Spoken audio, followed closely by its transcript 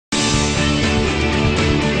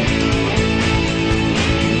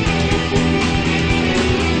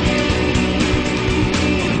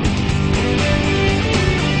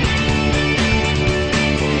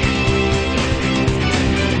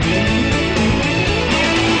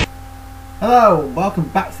Hello, welcome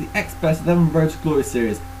back to the Xpert 11 Road to Glory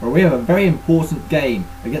series, where we have a very important game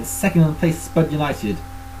against second in place Spud United.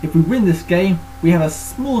 If we win this game, we have a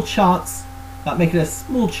small chance, of making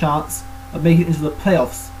it into the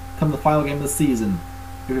playoffs come the final game of the season.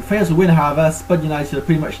 If we fail to win, however, Spud United are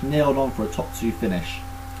pretty much nailed on for a top 2 finish.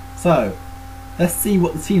 So, let's see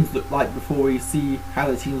what the teams look like before we see how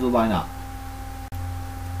the teams will line up.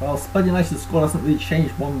 Well, Spud United's squad hasn't really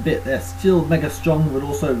changed one bit. They're still mega strong, but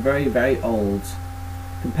also very, very old,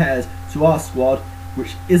 compared to our squad,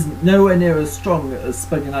 which isn't nowhere near as strong as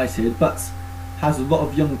Spud United, but has a lot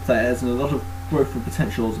of young players and a lot of growth and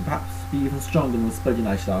potentials, and perhaps be even stronger than Spud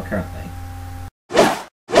United are currently.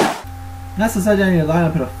 That's the Cydonia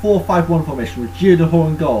lineup in a 4-5-1 formation with Geo Dihor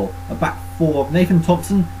in goal, a back four of Nathan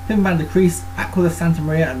Thompson, Pim van der Kruis, Aquiles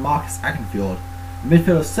Santamaria and Marcus Akenfjord.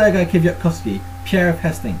 Midfield of Sergei Kvyatkovsky, Pierre of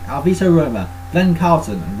Hesting, Alvito Roma, Glenn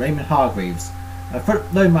Carlton and Raymond Hargreaves, and a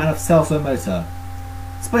front low man of Celso Mota.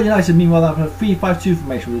 Spud United meanwhile have a 3-5-2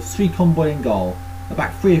 formation with 3 Convoy in goal, a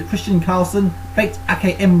back 3 of Christian Carlson, Baked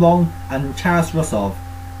Ake Imlong and Taras Rosov,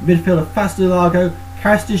 a midfield of Fausto Largo,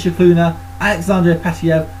 Karistu Shakluna, Alexander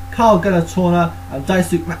Patiev, Karl Gunnar Torna and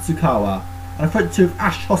Daisuke Matsukawa, and a front 2 of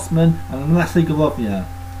Ash Hosman and Natalie Golovnia.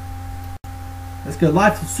 Let's go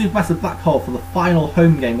live to Supermassive Black Hole for the final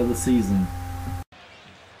home game of the season.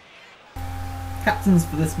 Captains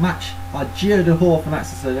for this match are Geo Dihor for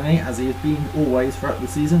Knights of Cydonia, as he has been always throughout the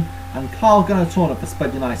season, and Karl Gunnar Torna for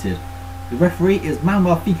Spud United. The referee is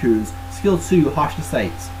Manuel Ficuz, Skill 2, Harshness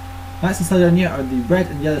 8. Knights of Cydonia own the red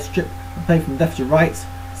and yellow strip and play from left to right.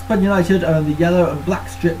 Spud United own the yellow and black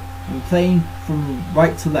strip and playing from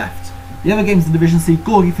right to left. The other games in Division C,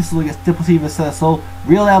 Gorgi Thistle against Deportivo Celso,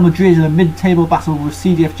 Real Madrid in a mid-table battle with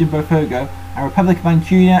CDF Jimbo Fogo, and Republic of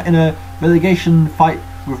Mancunia in a relegation fight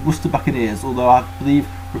with Worcester Buccaneers, although I believe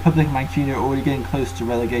Republic of Mancunia are already getting close to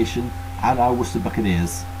relegation and are Worcester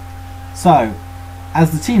Buccaneers. So,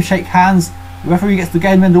 as the teams shake hands, the referee gets the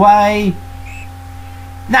game underway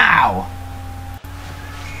now!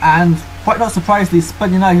 And quite not surprisingly,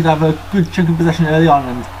 Spud United have a good chunk of possession early on,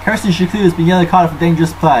 and Karistu Shakluna has been yellow carded for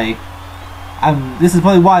dangerous play. And this is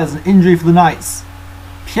probably why there's an injury for the Knights.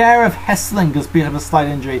 Pierre of Hesling has been up a slight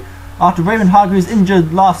injury. After Raymond Hargreaves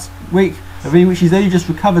injured last week, in which he's only just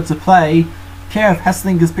recovered to play, Pierre of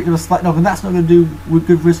Hesling has picked up a slight knock, and that's not going to do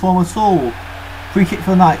good for his form at all. Free kick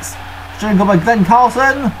for the Knights. Straight goal by Glenn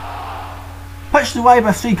Carlton. Punched away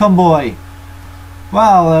by 3 Convoy.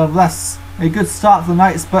 Well, that's a good start for the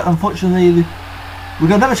Knights, but unfortunately we've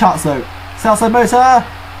got another chance though. Celso Mota.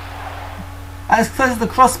 And it's close to the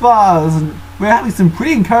crossbars, and we're having some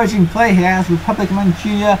pretty encouraging play here as Republic of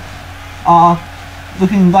Manchuria are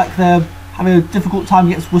looking like they're having a difficult time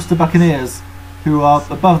against Worcester Buccaneers, who are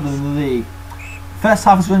above them in the league. First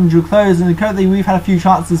half is running to a close, and currently we've had a few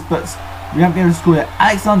chances, but we haven't been able to score yet.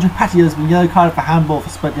 Alexander Patiev has been yellow carded for handball for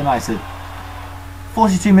Spud United.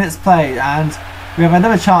 42 minutes played, and we have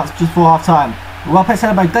another chance just before half time. Well played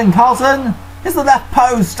header by Glenn Carlton. It's the left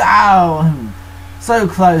post down. So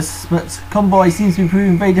close, but Convoy seems to be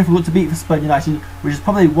proving very difficult to beat for Spud United, which is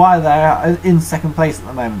probably why they're in second place at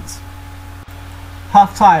the moment.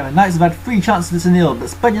 Half time, and Knights have had 3 chances to nil,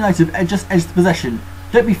 but Spud United have just edged the possession.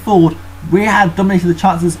 Don't be fooled, we had dominated the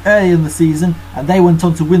chances earlier in the season, and they went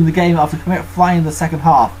on to win the game after coming out flying in the second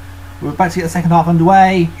half. We're about to get the second half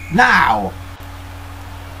underway now!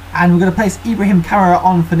 And we're going to place Ibrahim Qamara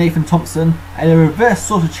on for Nathan Thompson, a reverse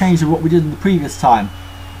sort of change of what we did in the previous time.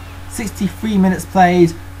 63 minutes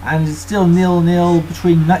played, and it's still 0-0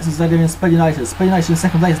 between Knights of Cydonia and Spud United. Spud United in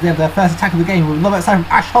second place, they have their first attack of the game with a love outside from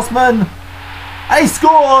Ash Hosman, and he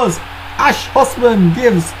scores! Ash Hosman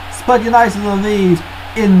gives Spud United the lead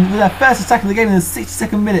in their first attack of the game in the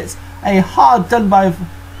 62nd minute. A hard done by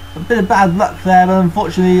a bit of bad luck there, but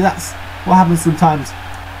unfortunately that's what happens sometimes.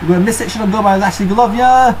 We've got a missed section on goal by Natalie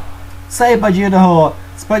Golovnia, saved by Geo Dihor.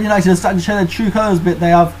 Spud United are starting to show their true colours a bit.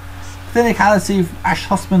 They have clinicality for Ash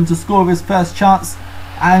Hosman to score his first chance,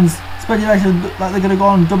 and Spud United look like they're going to go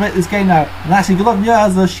on and dominate this game now. And actually Golovnia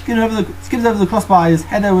has a skims over the crossbar. His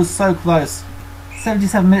header was so close.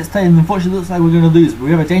 77 minutes played, and unfortunately it looks like we're going to lose, but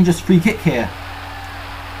we have a dangerous free kick here.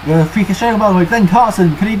 We have a free kick straight by the way. Glenn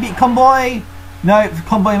Carlton, can he beat Convoy? No,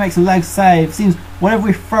 Convoy makes a leg save. It seems whenever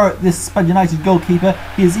we throw at this Spud United goalkeeper,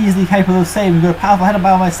 he is easily capable of saving. We've got a powerful header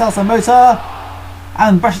by Celso Mota,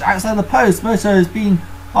 and brushed outside the post. Mota has been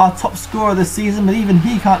our top scorer this season, but even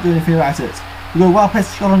he can't do anything about it. We've got a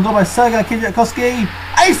well-placed shot on goal by Sergei Kvyatkovsky,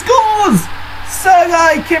 and he scores!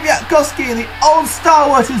 Sergei Kvyatkovsky, the old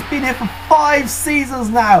stalwart who's been here for 5 seasons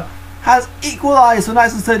now, has equalised for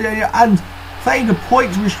Knights of Cydonia and claimed a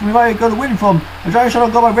point which we might have got a win from. A driving shot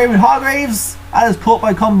on goal by Raymond Hargreaves, and is caught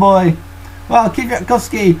by Convoy. Well,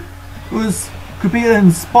 Kvyatkovsky could be an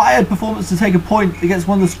inspired performance to take a point against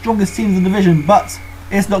one of the strongest teams in the division, but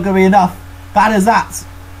it's not going to be enough. That is that.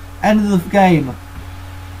 End of the game.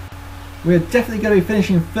 We're definitely going to be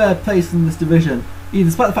finishing in third place in this division.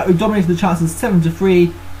 Despite the fact we dominated the chances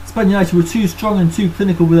 7-3, Spud United were too strong and too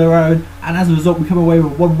clinical with their own, and as a result we come away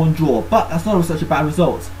with a 1-1 draw. But that's not such a bad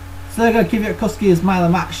result. Sergei Kvyatkovsky is man of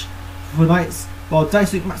the match for Knights, while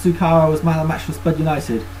Daisuke Matsukara was man of the match for Spud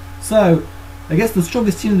United. So, against the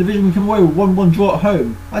strongest team in the division we come away with a 1-1 draw at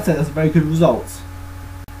home. I'd say that's a very good result.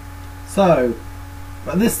 So,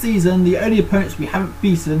 but this season the only opponents we haven't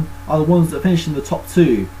beaten are the ones that finish in the top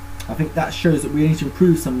 2. I think that shows that we need to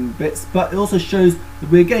improve some bits, but it also shows that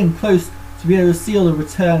we're getting close to be able to seal a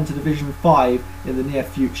return to Division 5 in the near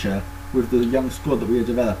future with the young squad that we are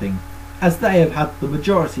developing, as they have had the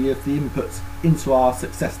majority of the input into our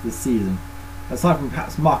success this season, aside from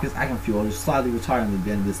perhaps Marcus Agenfjord, who's slightly retiring at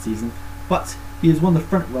the end of this season, but he is one of the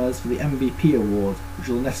front runners for the MVP award, which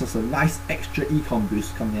will net us a nice extra econ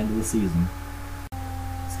boost come the end of the season.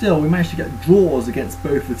 Still, we managed to get draws against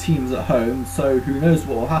both the teams at home, so who knows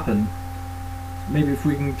what will happen. Maybe if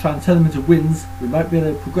we can try and turn them into wins, we might be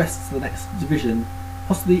able to progress to the next division,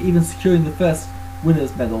 possibly even securing the first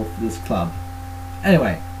winners medal for this club.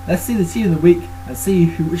 Anyway, let's see the team of the week and see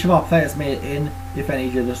which of our players made it in, if any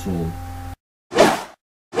did at all.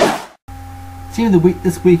 Team of the week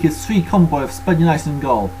this week is Sri Convoy of Spud United in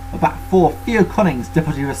goal, a back four Theo Connings,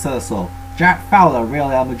 Deportivo Celso, Jarrett Fowler, Real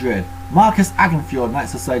Madrid, Marcus Agenfjord,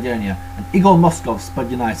 Knights of Cydonia, and Igor Moskov, Spud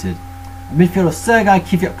United. A midfielder Sergei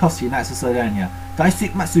Kvyatkovsky, Knights of Cydonia,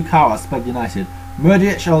 Daisuke Matsukara, Spud United,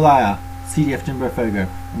 Murdic Olaya, CDF Jimbo Fogo,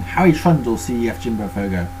 and Harry Trundle, CDF Jimbo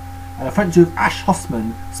Fogo. And a front two of Ash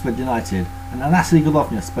Hossman, Spud United, and Anatoly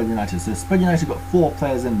Golovnya, Spud United. So Spud United got 4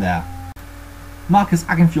 players in there. Marcus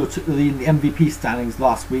Agenfjord took the lead in the MVP standings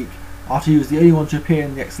last week, after he was the only one to appear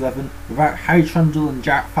in the X11, without Harry Trundle and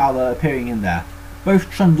Jarrett Fowler appearing in there.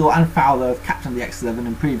 Both Trundle and Fowler have captained the X11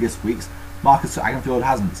 in previous weeks, Marcus Agenfjord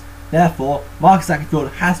hasn't. Therefore, Marcus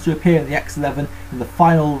Agenfjord has to appear in the X11 in the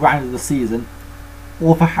final round of the season,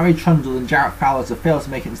 or for Harry Trundle and Jarrett Fowler to fail to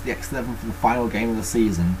make it into the X11 for the final game of the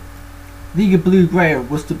season. Liga Blue-Grey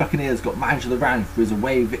of Worcester Buccaneers got manager of the round for his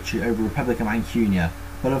away victory over Republica Mancunia,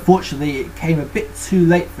 but unfortunately it came a bit too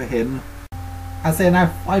late for him, as they are now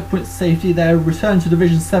 5 points safety. Their return to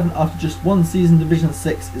Division 7 after just one season Division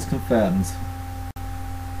 6 is confirmed.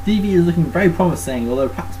 DV is looking very promising, although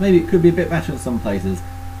perhaps maybe it could be a bit better in some places.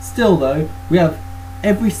 Still though, we have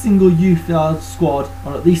every single youth in our squad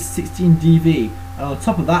on at least 16 DV, and on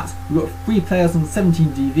top of that we've got 3 players on 17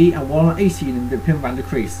 DV and 1 on 18 in Pim van der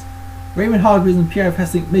Kruis. Raymond Hargreaves and Pierre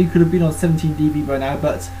Hessing maybe could have been on 17 DV by now,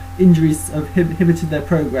 but injuries have inhibited their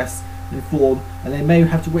progress in form, and they may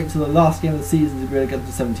have to wait until the last game of the season to be able to get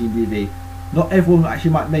to 17 DV. Not everyone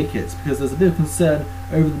actually might make it, because there's a bit of concern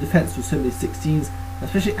over the defence with so many 16s,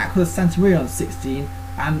 especially Aquiles Santamaria on 16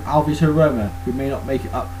 and Alvito Roma, who may not make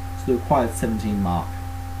it up to the required 17 mark.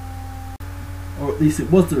 Or at least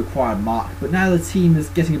it was the required mark, but now the team is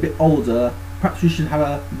getting a bit older, perhaps we should have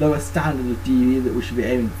a lower standard of DV that we should be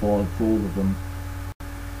aiming for all of them.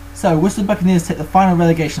 So, Worcester Buccaneers take the final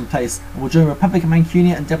relegation place and will join Republica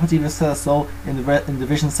Mancunia and Deportivo Celso in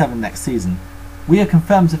Division 7 next season. We are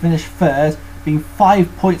confirmed to finish 3rd, being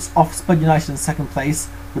 5 points off Spud United in 2nd place,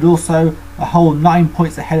 but also a whole 9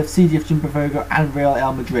 points ahead of CDF Jimbo Fogo and Real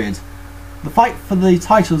Madrid. The fight for the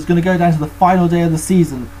title is going to go down to the final day of the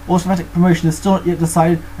season. Automatic promotion is still not yet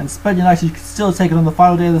decided, and Spud United could still take it on the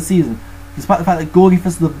final day of the season, despite the fact that Gorgie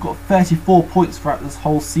Thistle have got 34 points throughout this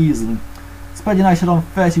whole season. Spud United on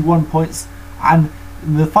 31 points, and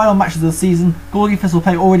in the final matches of the season, Gorgie Thistle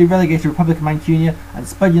play already relegated Republica Mancunia, and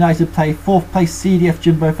Spud United play 4th place CDF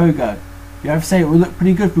Jimbo Fogo. You have to say it will look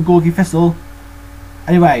pretty good for Gorgie Thistle.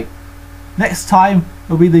 Anyway, next time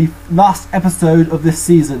will be the last episode of this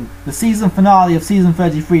season, the season finale of season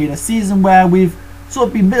 33, in a season where we've sort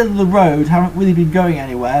of been middle of the road, haven't really been going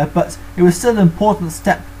anywhere, but it was still an important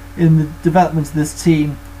step in the development of this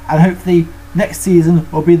team, and hopefully next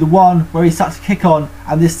season will be the one where we start to kick on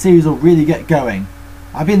and this series will really get going.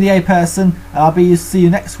 I've been the A Person, and I'll be see you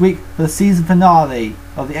next week for the season finale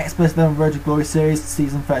of the Xpert 11 Road to Glory series,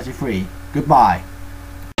 season 33. Goodbye.